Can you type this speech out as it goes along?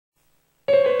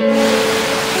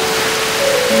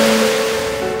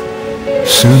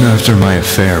Soon after my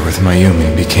affair with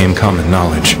Mayumi became common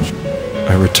knowledge,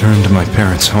 I returned to my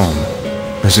parents' home,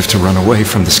 as if to run away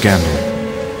from the scandal,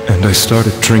 and I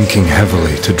started drinking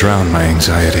heavily to drown my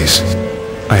anxieties.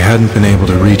 I hadn't been able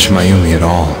to reach Mayumi at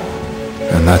all,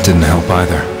 and that didn't help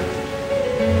either.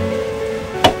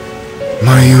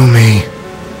 Mayumi,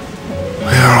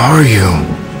 where are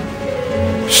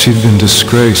you? She'd been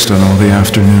disgraced on all the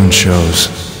afternoon shows,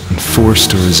 and forced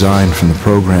to resign from the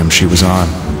program she was on.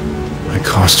 I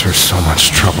caused her so much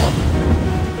trouble.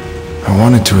 I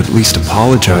wanted to at least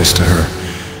apologize to her,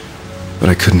 but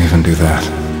I couldn't even do that.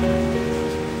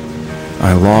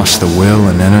 I lost the will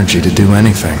and energy to do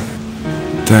anything.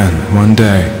 Then, one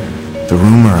day, the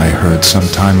rumor I heard some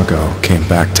time ago came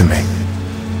back to me.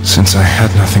 Since I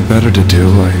had nothing better to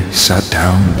do, I sat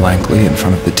down blankly in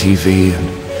front of the TV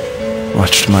and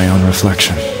watched my own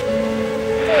reflection.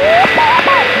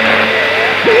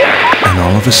 And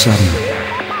all of a sudden,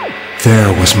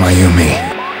 there was Mayumi.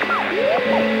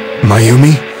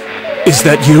 Mayumi? Is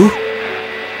that you?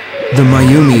 The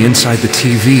Mayumi inside the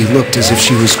TV looked as if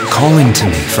she was calling to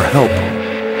me for help.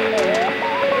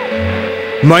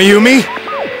 Mayumi?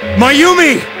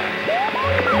 Mayumi!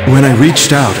 When I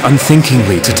reached out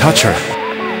unthinkingly to touch her,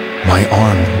 my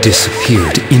arm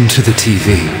disappeared into the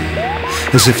TV,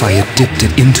 as if I had dipped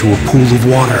it into a pool of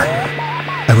water.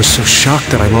 I was so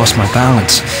shocked that I lost my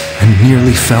balance and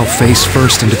nearly fell face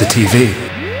first into the TV.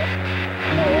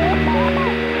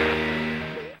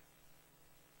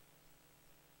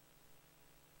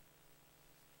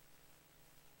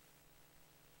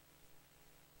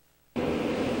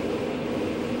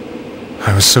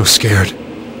 I was so scared.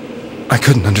 I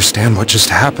couldn't understand what just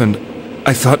happened.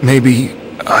 I thought maybe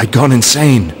I'd gone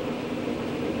insane.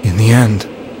 In the end,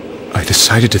 I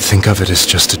decided to think of it as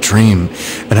just a dream,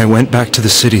 and I went back to the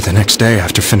city the next day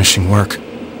after finishing work.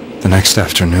 The next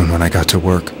afternoon when I got to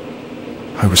work,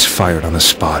 I was fired on the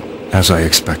spot, as I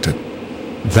expected.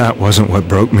 That wasn't what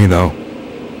broke me, though.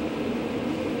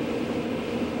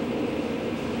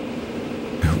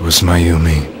 It was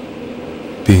Mayumi,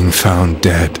 being found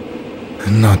dead.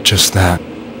 And not just that,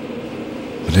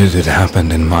 but it had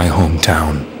happened in my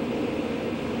hometown.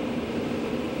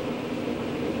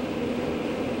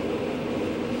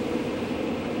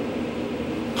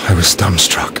 I was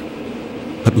dumbstruck.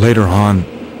 But later on,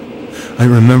 I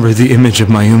remembered the image of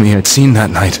Mayumi I'd seen that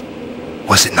night.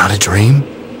 Was it not a dream?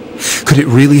 Could it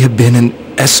really have been an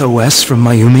SOS from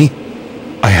Mayumi?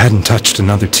 I hadn't touched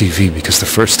another TV because the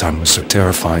first time was so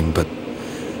terrifying, but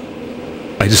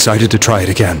I decided to try it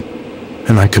again,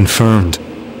 and I confirmed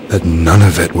that none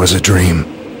of it was a dream.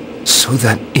 So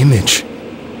that image,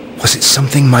 was it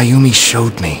something Mayumi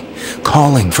showed me,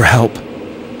 calling for help?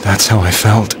 That's how I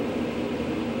felt.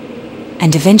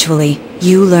 And eventually,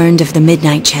 you learned of the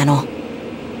Midnight Channel.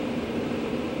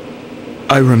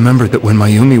 I remembered that when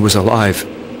Mayumi was alive,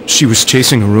 she was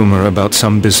chasing a rumor about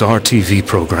some bizarre TV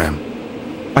program.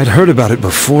 I'd heard about it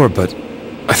before, but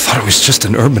I thought it was just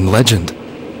an urban legend.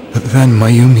 But then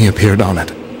Mayumi appeared on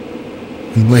it,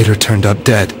 and later turned up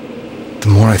dead. The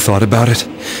more I thought about it,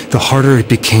 the harder it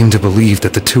became to believe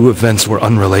that the two events were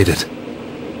unrelated.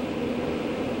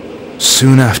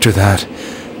 Soon after that,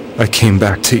 I came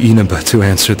back to Inaba to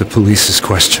answer the police's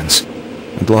questions.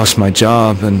 I'd lost my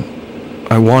job, and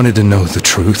I wanted to know the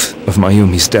truth of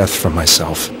Mayumi's death for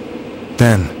myself.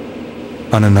 Then,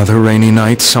 on another rainy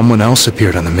night, someone else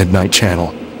appeared on the Midnight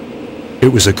Channel. It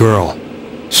was a girl.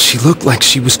 She looked like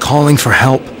she was calling for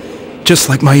help, just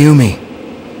like Mayumi.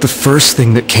 The first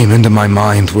thing that came into my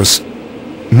mind was,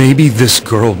 maybe this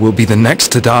girl will be the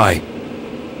next to die.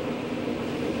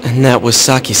 And that was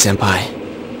Saki-senpai.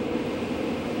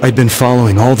 I'd been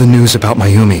following all the news about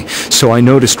Mayumi, so I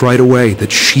noticed right away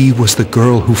that she was the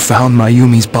girl who found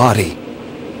Mayumi's body.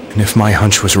 And if my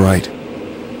hunch was right,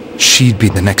 she'd be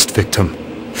the next victim.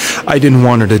 I didn't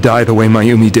want her to die the way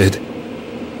Mayumi did.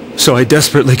 So I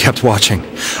desperately kept watching.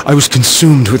 I was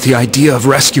consumed with the idea of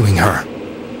rescuing her.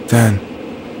 Then,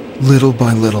 little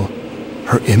by little,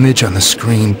 her image on the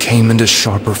screen came into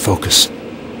sharper focus.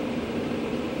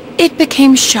 It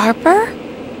became sharper?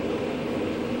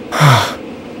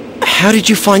 How did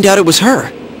you find out it was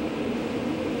her?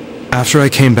 After I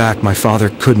came back, my father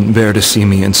couldn't bear to see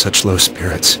me in such low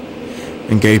spirits,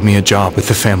 and gave me a job with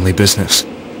the family business.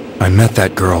 I met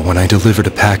that girl when I delivered a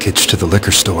package to the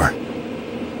liquor store.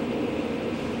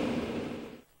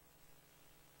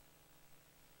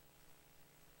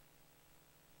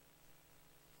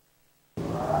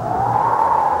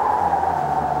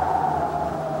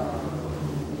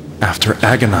 After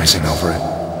agonizing over it,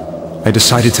 I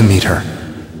decided to meet her,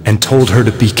 and told her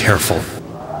to be careful.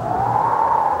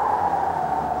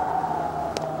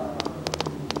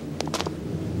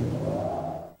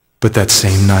 But that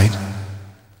same night,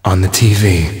 on the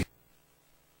TV,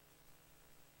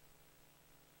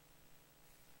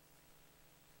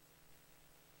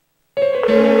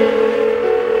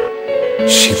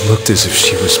 she looked as if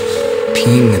she was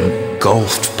being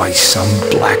engulfed by some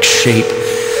black shape.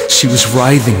 She was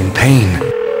writhing in pain.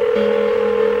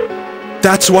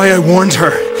 That's why I warned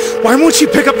her. Why won't she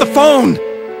pick up the phone?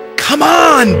 Come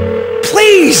on!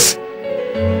 Please!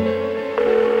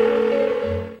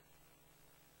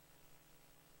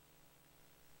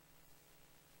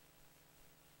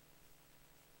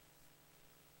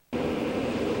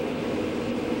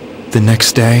 The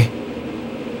next day,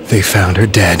 they found her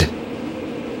dead.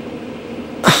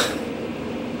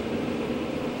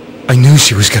 I knew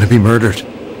she was going to be murdered,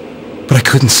 but I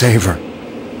couldn't save her.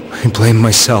 I blamed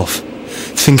myself,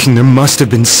 thinking there must have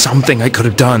been something I could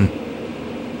have done.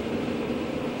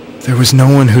 There was no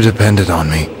one who depended on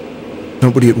me.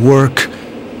 Nobody at work,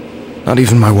 not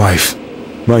even my wife.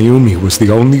 Mayumi was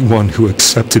the only one who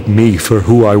accepted me for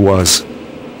who I was.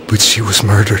 But she was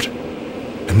murdered,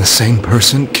 and the same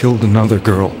person killed another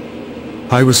girl.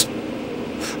 I was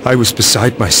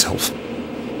beside myself.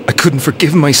 I couldn't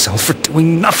forgive myself for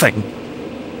doing nothing.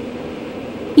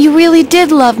 You really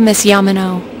did love Miss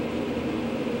Yamano.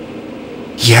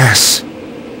 Yes,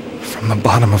 from the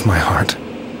bottom of my heart.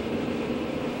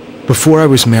 Before I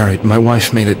was married, my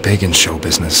wife made it big in show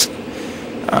business.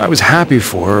 I was happy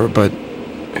for her, but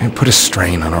it put a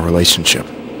strain on our relationship.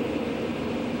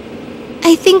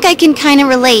 I think I can kinda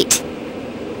relate.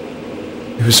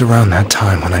 It was around that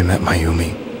time when I met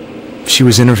Mayumi. She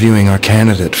was interviewing our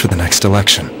candidate for the next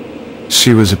election.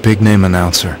 She was a big-name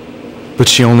announcer, but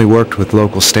she only worked with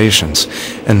local stations,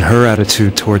 and her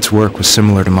attitude towards work was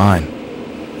similar to mine.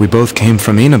 We both came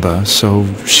from Inaba, so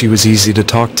she was easy to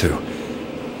talk to.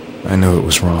 I knew it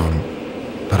was wrong,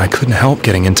 but I couldn't help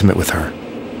getting intimate with her.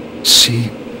 She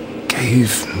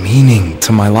gave meaning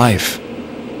to my life.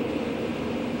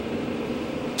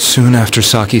 Soon after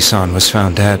Saki-san was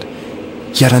found dead,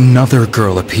 yet another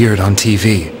girl appeared on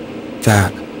TV.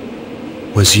 That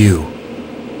was you.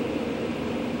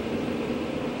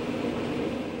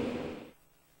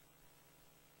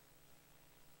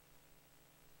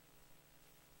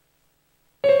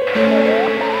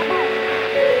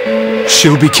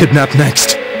 She'll be kidnapped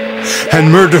next.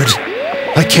 And murdered.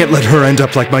 I can't let her end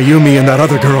up like Mayumi and that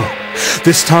other girl.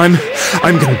 This time,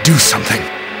 I'm gonna do something.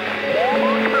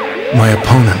 My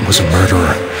opponent was a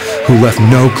murderer who left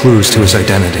no clues to his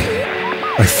identity.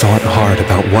 I thought hard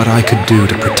about what I could do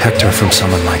to protect her from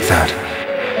someone like that.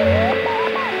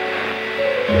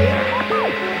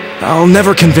 I'll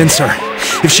never convince her.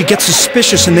 If she gets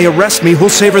suspicious and they arrest me, we'll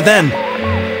save her then.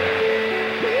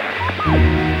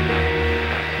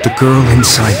 The girl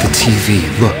inside the TV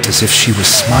looked as if she was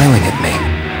smiling at me.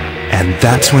 And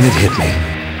that's when it hit me.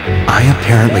 I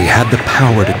apparently had the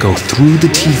power to go through the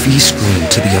TV screen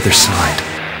to the other side.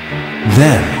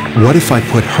 Then, what if I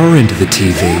put her into the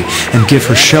TV and give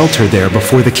her shelter there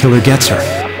before the killer gets her?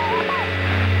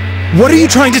 What are you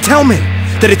trying to tell me?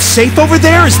 That it's safe over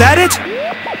there? Is that it?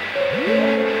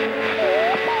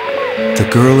 The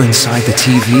girl inside the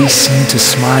TV seemed to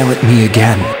smile at me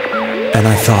again. And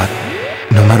I thought,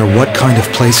 no matter what kind of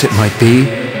place it might be,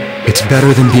 it's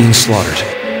better than being slaughtered.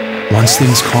 Once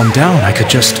things calm down, I could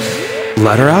just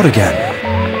let her out again.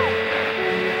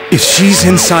 If she's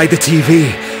inside the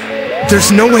TV,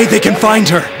 there's no way they can find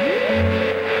her.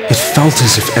 It felt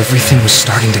as if everything was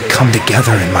starting to come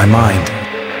together in my mind.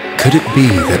 Could it be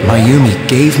that Mayumi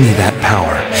gave me that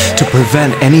power to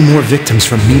prevent any more victims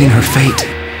from meeting her fate?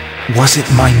 Was it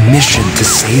my mission to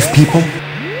save people?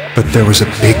 But there was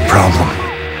a big problem.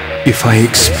 If I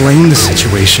explained the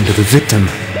situation to the victim,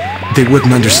 they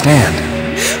wouldn't understand.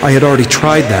 I had already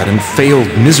tried that and failed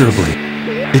miserably.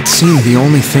 It seemed the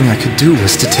only thing I could do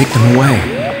was to take them away.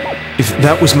 If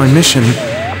that was my mission,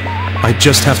 I'd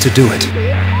just have to do it.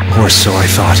 Or so I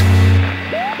thought.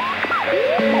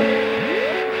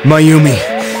 Mayumi,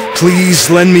 please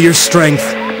lend me your strength.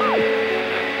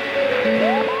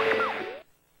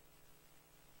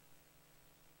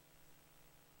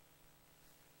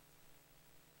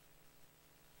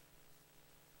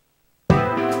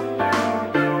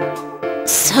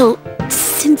 So,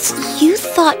 since you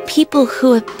thought people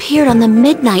who appeared on the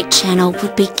Midnight Channel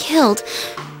would be killed,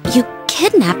 you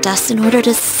kidnapped us in order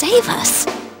to save us.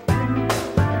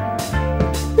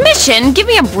 Mission, give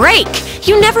me a break!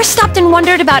 You never stopped and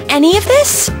wondered about any of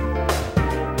this?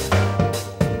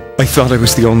 I thought I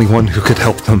was the only one who could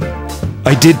help them.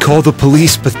 I did call the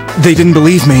police, but they didn't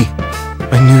believe me.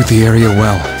 I knew the area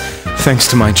well, thanks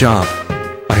to my job.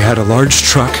 I had a large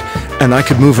truck, and I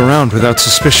could move around without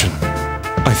suspicion.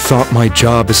 I thought my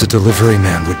job as a delivery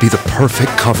man would be the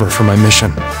perfect cover for my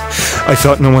mission. I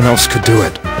thought no one else could do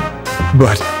it.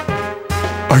 But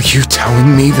are you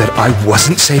telling me that I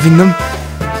wasn't saving them?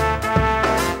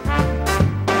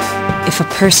 If a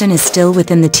person is still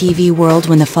within the TV world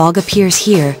when the fog appears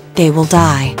here, they will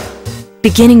die.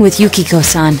 Beginning with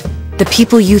Yukiko-san, the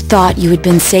people you thought you had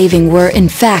been saving were, in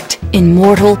fact, in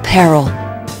mortal peril.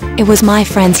 It was my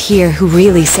friends here who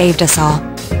really saved us all.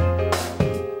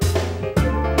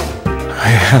 I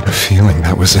had a feeling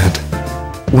that was it.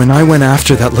 When I went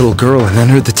after that little girl and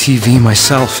entered the TV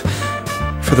myself,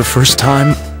 for the first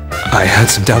time, I had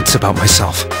some doubts about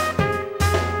myself.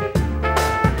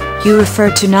 You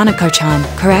referred to Nanako-chan,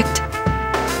 correct?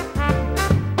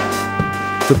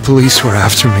 The police were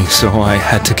after me, so I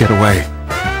had to get away.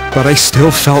 But I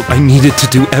still felt I needed to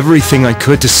do everything I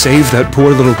could to save that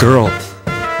poor little girl.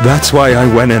 That's why I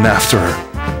went in after her.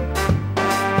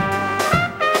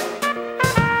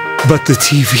 But the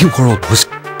TV world was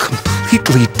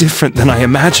completely different than I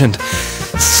imagined.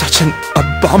 Such an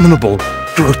abominable,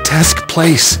 grotesque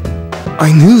place.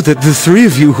 I knew that the three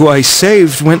of you who I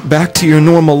saved went back to your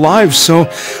normal lives, so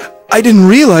I didn't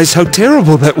realize how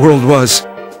terrible that world was.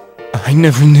 I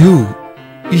never knew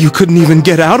you couldn't even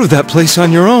get out of that place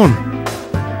on your own.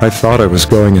 I thought I was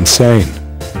going insane.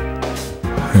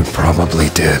 I probably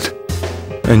did.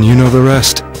 And you know the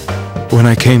rest. When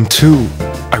I came to,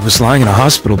 I was lying in a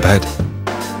hospital bed.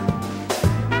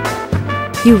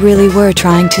 You really were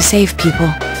trying to save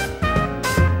people.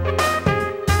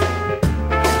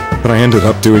 But I ended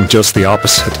up doing just the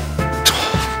opposite.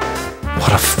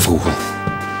 What a fool.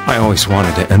 I always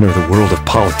wanted to enter the world of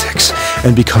politics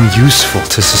and become useful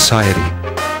to society.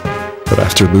 But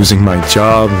after losing my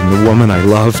job and the woman I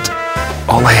loved,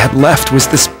 all I had left was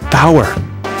this power.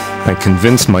 I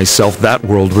convinced myself that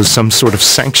world was some sort of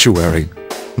sanctuary,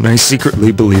 and I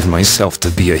secretly believed myself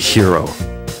to be a hero.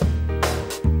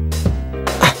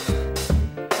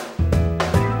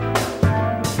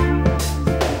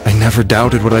 I never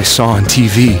doubted what I saw on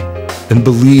TV, and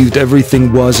believed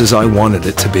everything was as I wanted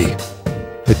it to be.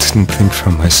 I didn't think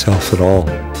for myself at all.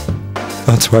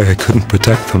 That's why I couldn't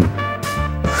protect them.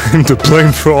 I'm to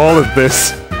blame for all of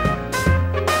this.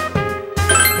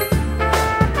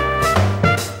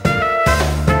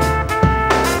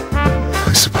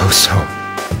 I suppose so.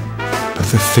 But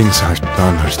the things I've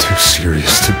done are too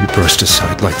serious to be brushed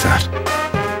aside like that.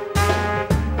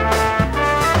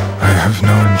 I have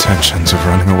no intentions of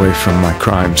running away from my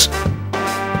crimes.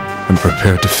 I'm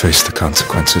prepared to face the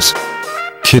consequences.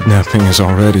 Kidnapping is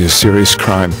already a serious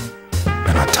crime.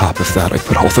 And on top of that, I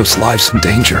put all those lives in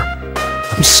danger.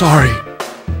 I'm sorry.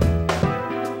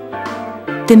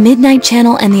 The Midnight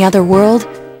Channel and the other world?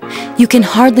 You can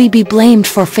hardly be blamed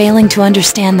for failing to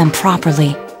understand them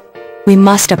properly. We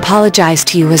must apologize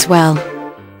to you as well.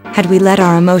 Had we let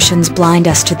our emotions blind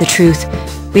us to the truth,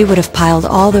 we would have piled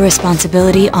all the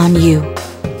responsibility on you.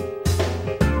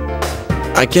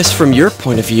 I guess from your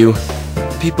point of view,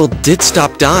 people did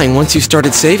stop dying once you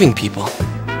started saving people.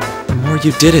 The more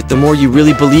you did it, the more you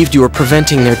really believed you were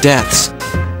preventing their deaths.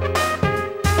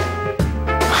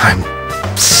 I'm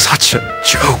such a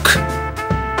joke.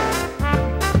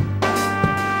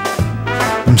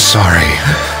 I'm sorry.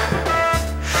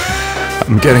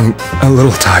 I'm getting a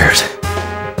little tired.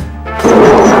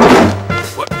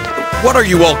 What are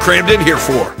you all crammed in here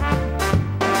for?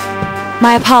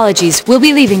 My apologies. We'll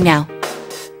be leaving now.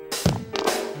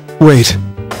 Wait.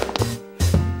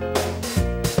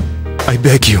 I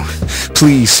beg you,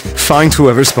 please, find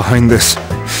whoever's behind this.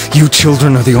 You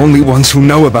children are the only ones who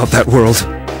know about that world.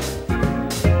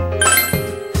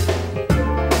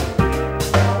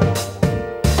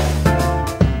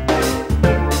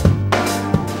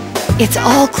 It's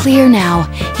all clear now.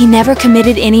 He never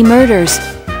committed any murders.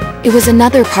 It was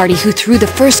another party who threw the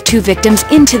first two victims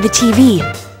into the TV.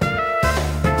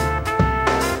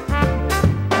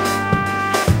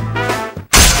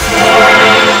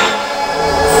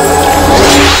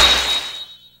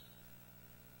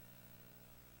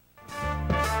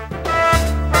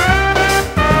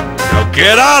 Now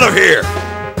get out of here!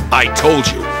 I told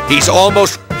you, he's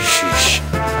almost... Sheesh.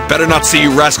 Better not see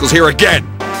you rascals here again!